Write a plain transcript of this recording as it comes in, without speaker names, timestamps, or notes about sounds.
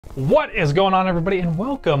What is going on, everybody, and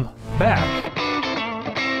welcome back.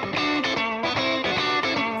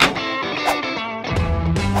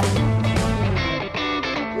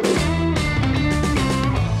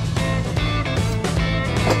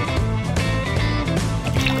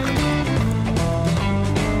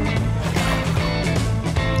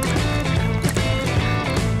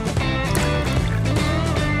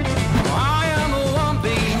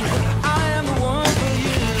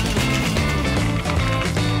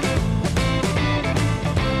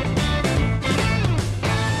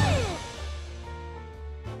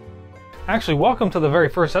 Actually, welcome to the very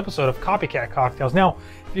first episode of Copycat Cocktails. Now,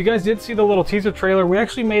 if you guys did see the little teaser trailer, we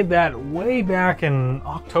actually made that way back in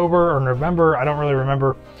October or November. I don't really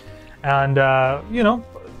remember. And, you know,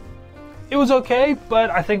 it was okay, but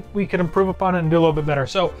I think we could improve upon it and do a little bit better.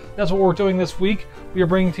 So that's what we're doing this week. We are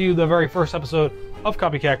bringing to you the very first episode of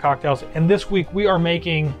Copycat Cocktails. And this week we are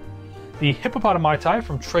making the Hippopotamaitai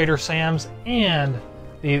from Tradersams and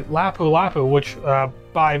the Lapu Lapu, which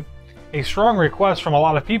by a strong request from a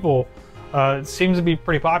lot of people, it seems to be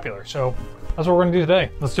pretty popular, so that's what we're gonna do today.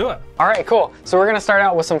 Let's do it. All right, cool. So we're gonna start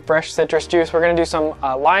out with some fresh citrus juice. We're gonna do some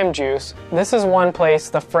lime juice. This is one place,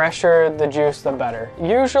 the fresher the juice, the better.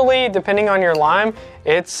 Usually, depending on your lime,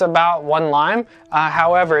 it's about 1 lime.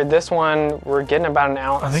 However, this one, we're getting about an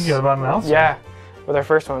ounce. I think you got about an ounce? Yeah, with our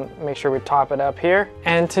first one. Make sure we top it up here.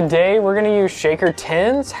 And today, we're gonna use shaker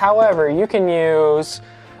tins. However, you can use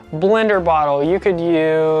blender bottle, you could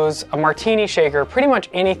use a martini shaker, pretty much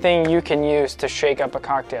anything you can use to shake up a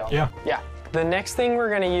cocktail. Yeah. The next thing we're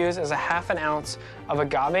gonna use is a ½ ounce of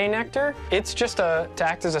agave nectar. It's just to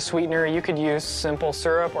act as a sweetener. You could use simple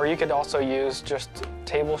syrup, or you could also use just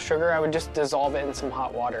table sugar. I would just dissolve it in some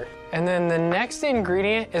hot water. And then the next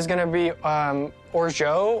ingredient is gonna be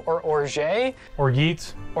orgeat or orgeat.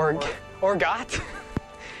 Orgeat. Orgeat.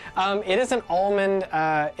 It is an almond,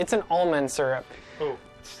 it's an almond syrup. Oh,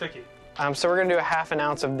 it's sticky. So we're gonna do a ½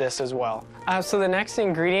 ounce of this as well. So the next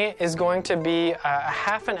ingredient is going to be a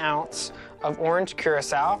 ½ ounce of orange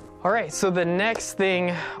Curacao. All right, so the next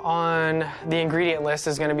thing on the ingredient list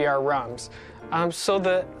is gonna be our rums.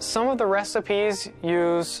 So some of the recipes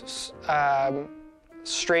use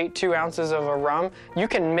straight 2 ounces of a rum. You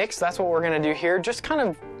can mix, that's what we're gonna do here. Just kind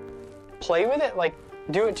of play with it, like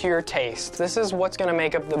do it to your taste. This is what's gonna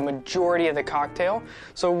make up the majority of the cocktail.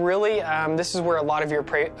 So really, this is where a lot of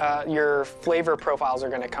your flavor profiles are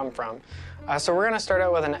gonna come from. So we're gonna start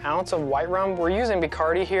out with an ounce of white rum. We're using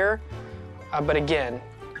Bacardi here, but again,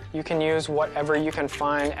 you can use whatever you can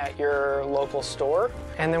find at your local store.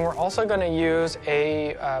 And then we're also gonna use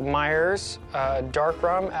a Myers Dark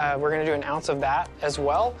Rum. We're gonna do an ounce of that as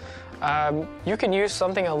well. You can use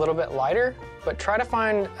something a little bit lighter, but try to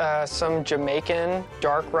find some Jamaican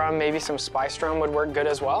dark rum, maybe some spiced rum would work good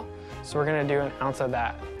as well. So we're gonna do an ounce of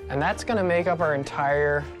that. And that's gonna make up our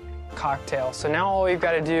entire cocktail. So now all we've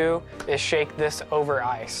gotta do is shake this over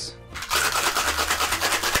ice.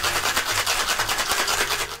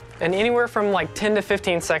 And anywhere from like 10 to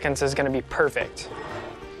 15 seconds is gonna be perfect.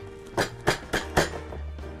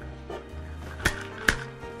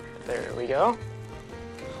 There we go.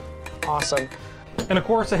 Awesome. And of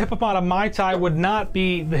course, the HippopotoMai-Tai would not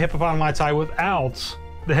be the HippopotoMai-Tai without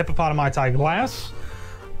the Hippopotamaitai glass.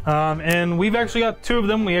 And we've actually got 2 of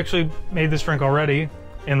them. We actually made this drink already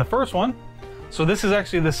in the first one. So this is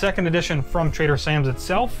actually the second edition from Tradersams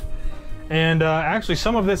itself. And actually,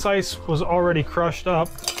 some of this ice was already crushed up.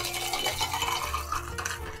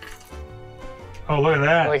 Oh, look at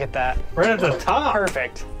that. Look at that. Right at the top.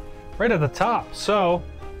 Perfect. Right at the top. So,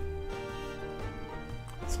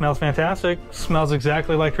 smells fantastic. Smells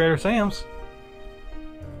exactly like Tradersams.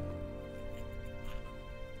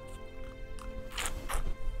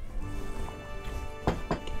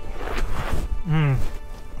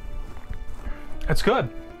 It's good.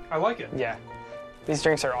 I like it. Yeah. These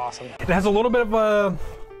drinks are awesome. It has a little bit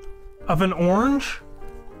of an orange,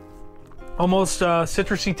 almost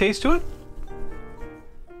citrusy taste to it,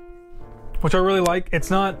 which I really like.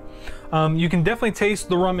 It's not, you can definitely taste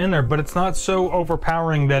the rum in there, but it's not so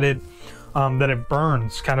overpowering that it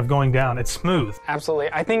burns, kind of going down. It's smooth. Absolutely.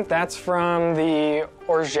 I think that's from the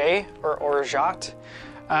orgeat or orgeat.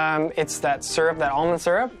 It's that syrup, that almond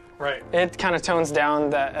syrup. Right. It kind of tones down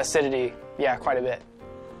the acidity, yeah, quite a bit.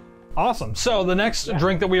 Awesome. So the next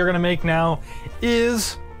drink that we are going to make now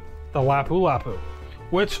is the Lapu Lapu,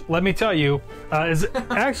 which, let me tell you, is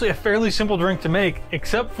actually a fairly simple drink to make,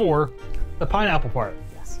 except for the pineapple part.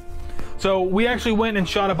 Yes. So we actually went and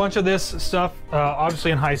shot a bunch of this stuff,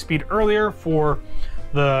 obviously in high speed earlier for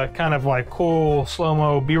the kind of like cool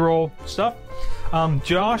slow-mo B-roll stuff.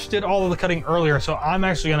 Josh did all of the cutting earlier, so I'm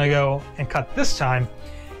actually gonna go and cut this time.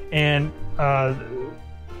 and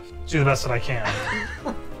do the best that I can.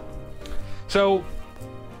 So,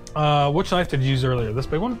 which knife did you use earlier? This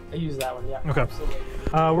big one? I used that one, yeah. Okay. Absolutely.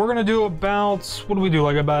 We're gonna do about, what do we do,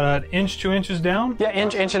 like about 1 inch, 2 inches down? Yeah,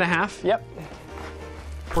 inch and a half, yep.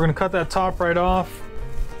 We're gonna cut that top right off.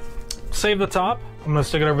 Save the top. I'm gonna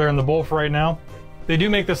stick it over there in the bowl for right now. They do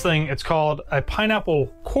make this thing, it's called a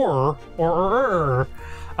pineapple corer, or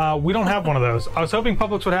we don't have one of those. I was hoping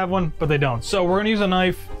Publix would have one, but they don't. So we're gonna use a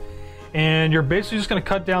knife, and you're basically just gonna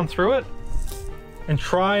cut down through it, and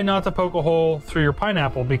try not to poke a hole through your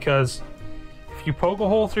pineapple, because if you poke a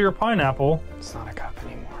hole through your pineapple, it's not a cup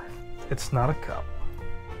anymore. It's not a cup.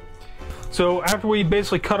 So after we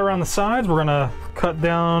basically cut around the sides, we're gonna cut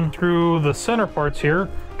down through the center parts here,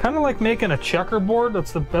 kind of like making a checkerboard.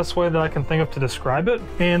 That's the best way that I can think of to describe it.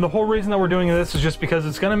 And the whole reason that we're doing this is just because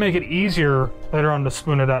it's gonna make it easier later on to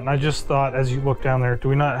spoon it out. And I just thought, as you look down there, do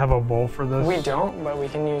we not have a bowl for this? We don't, but we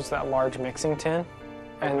can use that large mixing tin,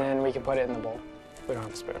 and then we can put it in the bowl. We don't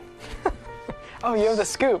have a spoon. Oh, you have the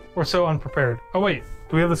scoop. We're so unprepared. Oh wait,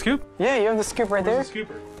 do we have the scoop? Yeah, you have the scoop right there. Where's the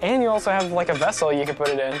scooper? And you also have like a vessel you could put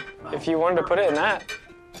it in, if you wanted to put it in that.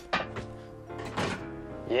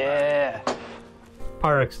 Yeah.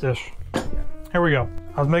 Pyrex dish. Here we go.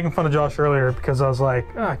 I was making fun of Josh earlier because I was like,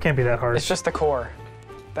 it can't be that hard. It's just the core.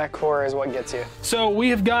 That core is what gets you. So we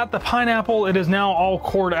have got the pineapple. It is now all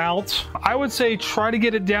cored out. I would say try to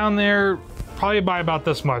get it down there probably by about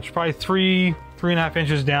this much. Probably 3.5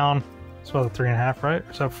 inches down. It's about 3.5, right?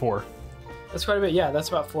 Or is that 4? That's quite a bit. Yeah, that's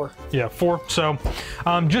about 4. Yeah, 4. So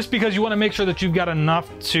just because you want to make sure that you've got enough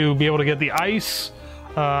to be able to get the ice.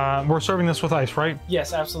 We're serving this with ice, right?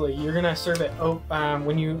 Yes, absolutely. You're gonna serve it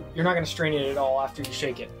when you're not gonna strain it at all after you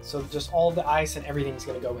shake it. So just all the ice and everything's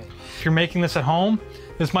gonna go in. If you're making this at home,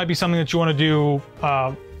 this might be something that you want to do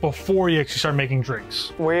before you actually start making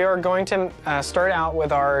drinks. We are going to start out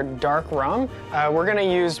with our dark rum. We're gonna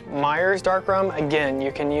use Myers dark rum. Again,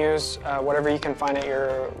 you can use whatever you can find at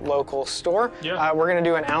your local store. Yeah. We're gonna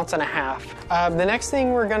do 1.5 ounces. The next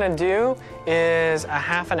thing we're gonna do is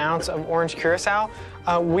 1/2 ounce of orange Curacao.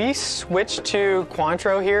 We switched to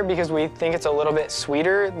Cointreau here because we think it's a little bit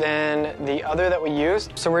sweeter than the other that we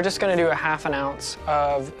used. So we're just gonna do 1/2 ounce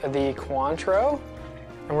of the Cointreau,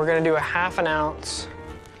 and we're gonna do 1/2 ounce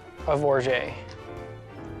of Orgeat.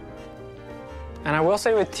 And I will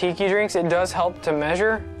say with tiki drinks, it does help to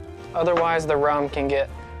measure. Otherwise, the rum can get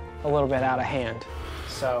a little bit out of hand.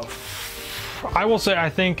 So I will say, I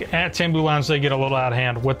think at Tambu Lounge, they get a little out of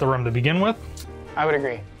hand with the rum to begin with. I would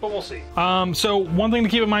agree. But we'll see. So one thing to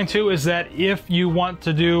keep in mind too is that if you want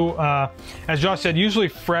to do, as Josh said, usually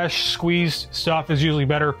fresh squeezed stuff is usually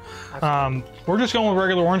better. We're just going with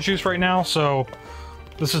regular orange juice right now, so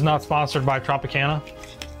this is not sponsored by Tropicana.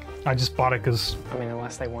 I just bought it because... I mean,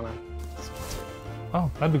 unless they want to.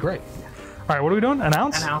 Oh, that'd be great. All right, what are we doing? 1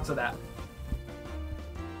 ounce? 1 ounce of that.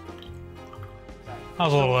 I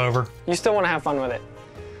was a little over. You still want to have fun with it.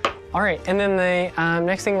 All right, and then the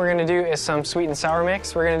next thing we're gonna do is some sweet and sour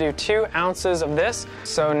mix. We're gonna do 2 ounces of this.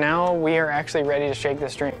 So now we are actually ready to shake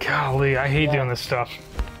this drink. Golly, I hate doing this stuff.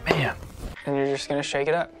 Man. And you're just gonna shake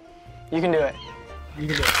it up. You can do it. You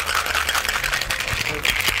can do it.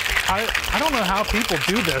 I don't know how people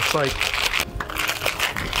do this. Like,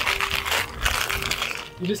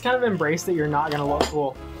 you just kind of embrace that you're not gonna look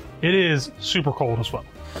cool. It is super cold as well.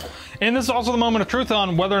 And this is also the moment of truth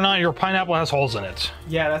on whether or not your pineapple has holes in it.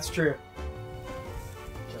 Yeah, that's true.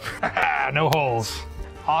 No holes.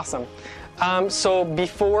 Awesome. So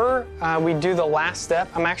before we do the last step,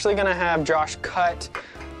 I'm actually gonna have Josh cut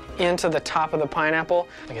into the top of the pineapple.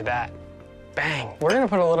 Look at that. Bang. We're gonna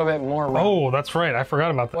put a little bit more rum. Oh, that's right. I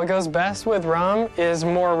forgot about that. What goes best with rum is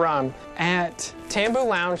more rum. At Tambu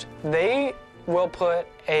Lounge, they will put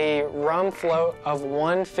a rum float of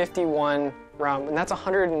 151 rum, and that's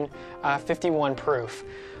 151 proof.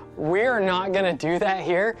 We are not gonna do that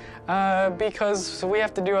here because we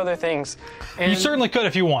have to do other things. And you certainly could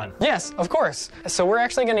if you want. Yes, of course. So we're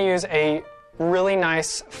actually gonna use a really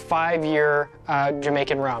nice 5-year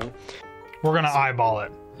Jamaican rum. We're gonna eyeball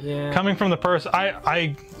it. Yeah. Coming from the person,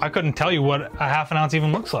 I couldn't tell you what 1/2 ounce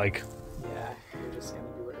even looks like. Yeah, you're just gonna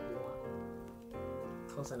do whatever you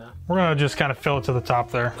want. Close enough. We're gonna just kind of fill it to the top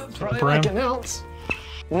there. Probably like 1 ounce.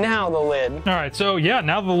 Now the lid. All right, so yeah,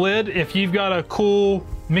 now the lid. If you've got a cool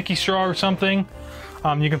Mickey straw or something,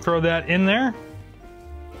 you can throw that in there.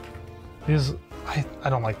 These, I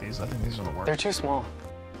don't like these. I think these are the worst. They're too small.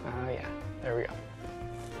 Yeah, there we go.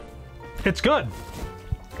 It's good.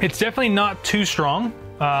 It's definitely not too strong.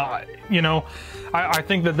 You know, I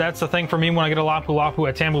think that that's the thing for me when I get a Lapu Lapu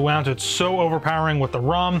at Tambu Lounge. It's so overpowering with the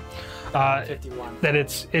rum. that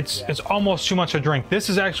it's almost too much to drink. This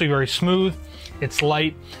is actually very smooth. It's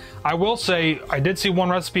light. I will say I did see one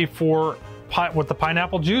recipe for with the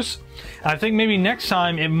pineapple juice. And I think maybe next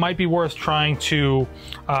time it might be worth trying to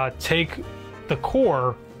take the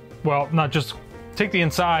core, well, not just take the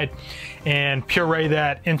inside and puree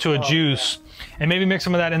that into a juice. And maybe mix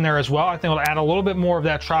some of that in there as well. I think it'll add a little bit more of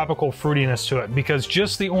that tropical fruitiness to it, because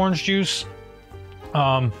just the orange juice,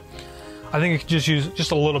 I think it could just use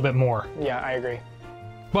just a little bit more. Yeah, I agree.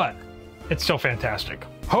 But it's still fantastic.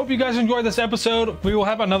 Hope you guys enjoyed this episode. We will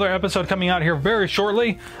have another episode coming out here very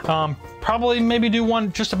shortly. Probably maybe do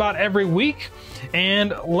one just about every week.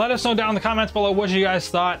 And let us know down in the comments below what you guys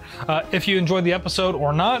thought, if you enjoyed the episode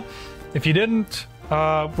or not. If you didn't,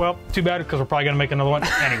 well, too bad, because we're probably going to make another one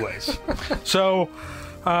anyways. So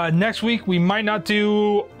next week, we might not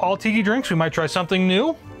do all tiki drinks. We might try something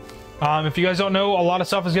new. If you guys don't know, a lot of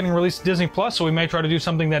stuff is getting released to Disney Plus, so we may try to do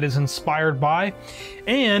something that is inspired by.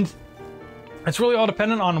 And it's really all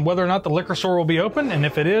dependent on whether or not the liquor store will be open, and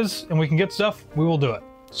if it is and we can get stuff, we will do it.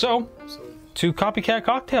 So, to Copycat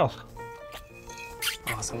Cocktails.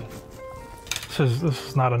 Awesome. This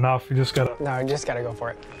is not enough. You just gotta... No, you just gotta go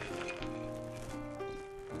for it.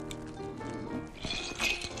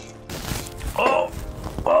 Oh!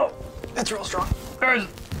 It's real strong. There's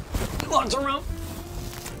Lots of rum.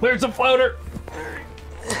 a floater.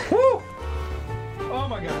 Woo! Oh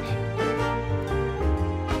my gosh.